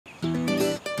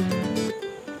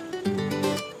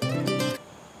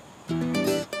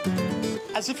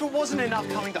As if it wasn't enough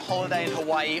coming to holiday in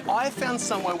Hawaii, I found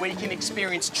somewhere where you can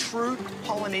experience true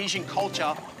Polynesian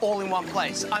culture all in one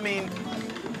place. I mean,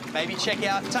 maybe check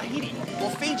out Tahiti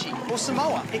or Fiji or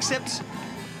Samoa, except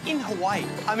in Hawaii.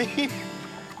 I mean,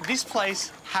 this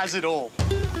place has it all.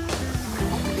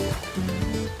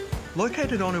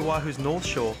 Located on Oahu's North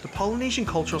Shore, the Polynesian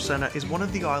Cultural Centre is one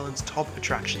of the island's top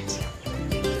attractions.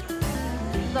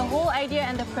 The whole idea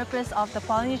and the purpose of the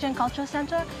Polynesian Cultural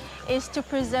Centre is to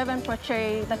preserve and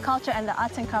portray the culture and the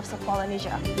arts and crafts of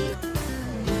Polynesia.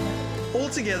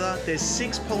 Altogether, there's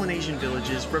 6 Polynesian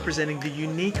villages representing the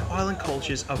unique island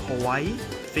cultures of Hawaii,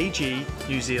 Fiji,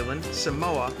 New Zealand,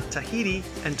 Samoa, Tahiti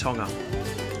and Tonga.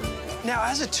 Now,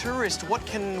 as a tourist, what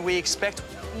can we expect?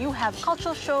 You have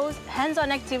cultural shows,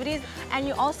 hands-on activities, and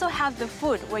you also have the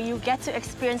food, where you get to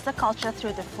experience the culture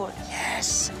through the food.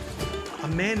 Yes! A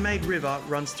man-made river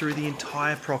runs through the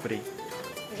entire property.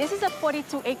 This is a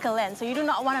 42-acre land, so you do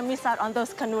not want to miss out on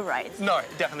those canoe rides. No,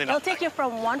 definitely not. It'll take you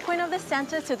from one point of the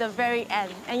centre to the very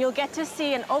end, and you'll get to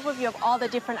see an overview of all the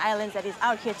different islands that is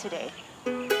out here today.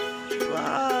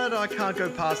 But I can't go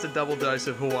past a double dose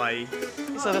of Hawaii.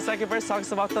 So the second verse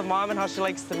talks about the mom and how she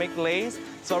likes to make leis.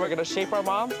 So we're gonna shape our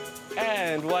mom.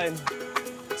 And 1,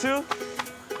 2,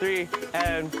 3,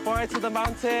 and 4 to the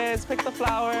mountains. Pick the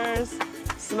flowers.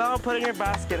 Smell, put in your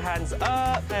basket, hands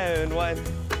up. And 1,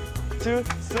 2,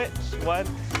 switch, 1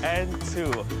 and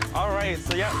 2. All right,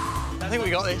 so yeah. I think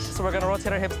we got this. So we're gonna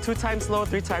rotate our hips 2 times slow,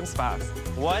 3 times fast.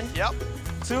 1, yep.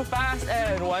 2 fast,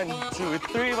 and 1, 2,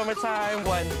 3. One more time.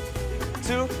 1,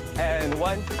 2, and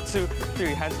 1, 2,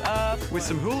 3. Hands up. With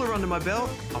some hula under my belt,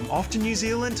 I'm off to New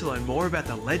Zealand to learn more about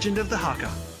the legend of the haka.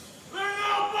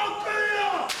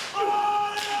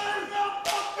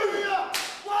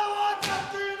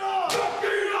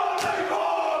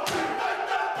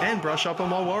 And brush up on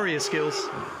my warrior skills.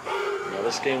 Now,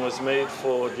 this game was made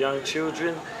for young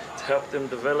children to help them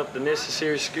develop the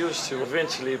necessary skills to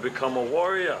eventually become a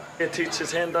warrior. It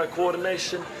teaches hand-eye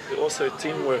coordination, also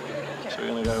teamwork. So we're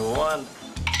gonna go 1,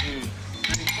 2,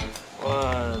 3,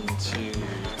 1, 2,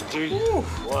 3,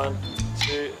 1,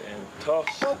 2, and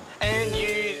toss. And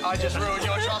I just ruined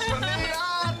your trust for me.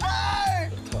 Oh, no!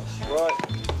 Toss right,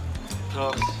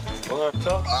 toss, right,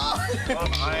 toss. Oh.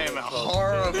 I am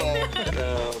horrible.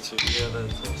 Down together,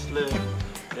 toss left,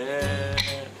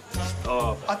 and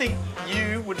stop. I think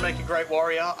you would make a great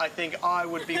warrior. I think I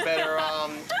would be better,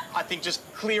 I think just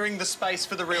clearing the space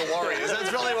for the real warriors.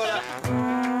 That's really what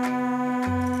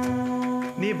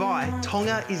Nearby,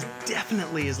 Tonga is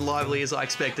definitely as lively as I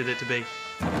expected it to be.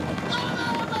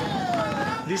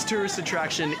 This tourist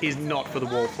attraction is not for the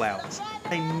wallflowers.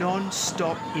 A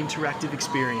non-stop interactive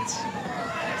experience.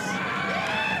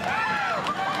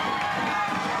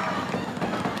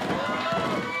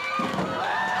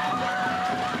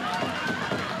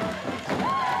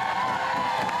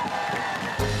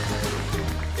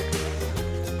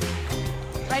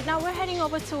 Right now we're heading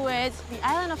over towards the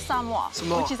island of Samoa,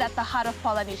 which is at the heart of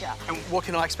Polynesia. And what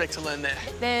can I expect to learn there?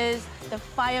 There's the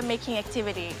fire-making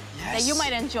activity that you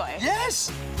might enjoy. Yes!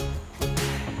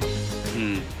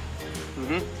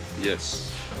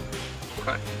 Yes.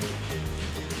 Okay.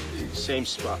 Same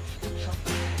spot.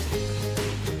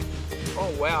 Oh,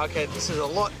 wow, okay, this is a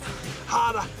lot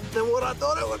harder than what I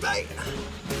thought it would be.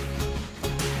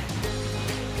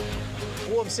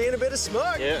 Oh, I'm seeing a bit of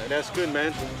smoke. Yeah, that's good,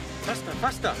 man. Faster,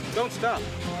 faster. Don't stop.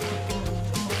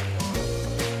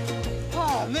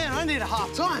 Oh, man, I need a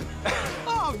half time.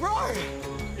 Oh, bro.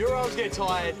 Your arms get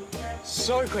tired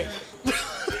so quick.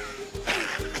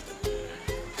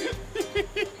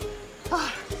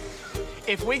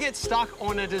 If we get stuck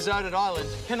on a deserted island,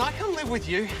 can I come live with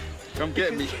you? Come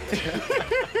get me.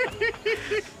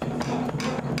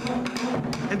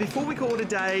 And before we call it a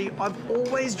day, I've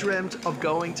always dreamt of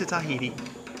going to Tahiti.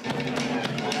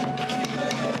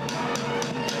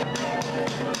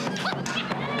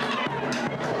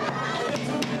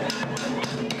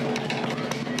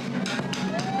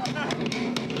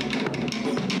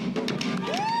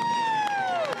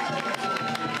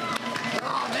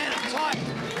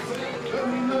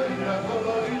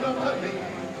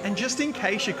 And just in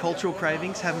case your cultural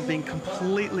cravings haven't been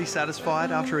completely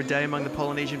satisfied after a day among the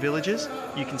Polynesian villages,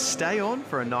 you can stay on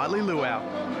for a nightly luau.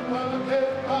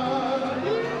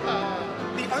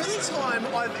 The only time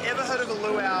I've ever heard of a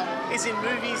luau is in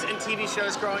movies and TV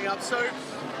shows growing up, so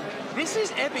this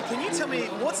is epic. Can you tell me,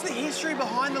 what's the history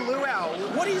behind the luau?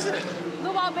 What is it?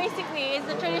 Luau basically is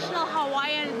the traditional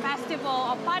Hawaiian festival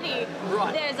or party.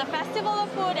 Right. There's a festival of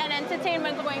food and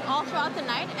entertainment going all throughout the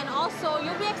night, and also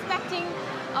you'll be expecting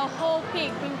a whole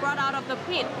pig being brought out of the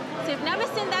pit. So if you've never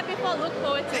seen that before, look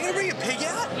forward to it. They're gonna bring a pig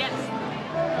out? Yes.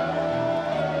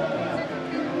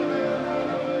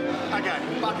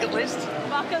 Bucket list.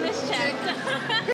 Bucket list check.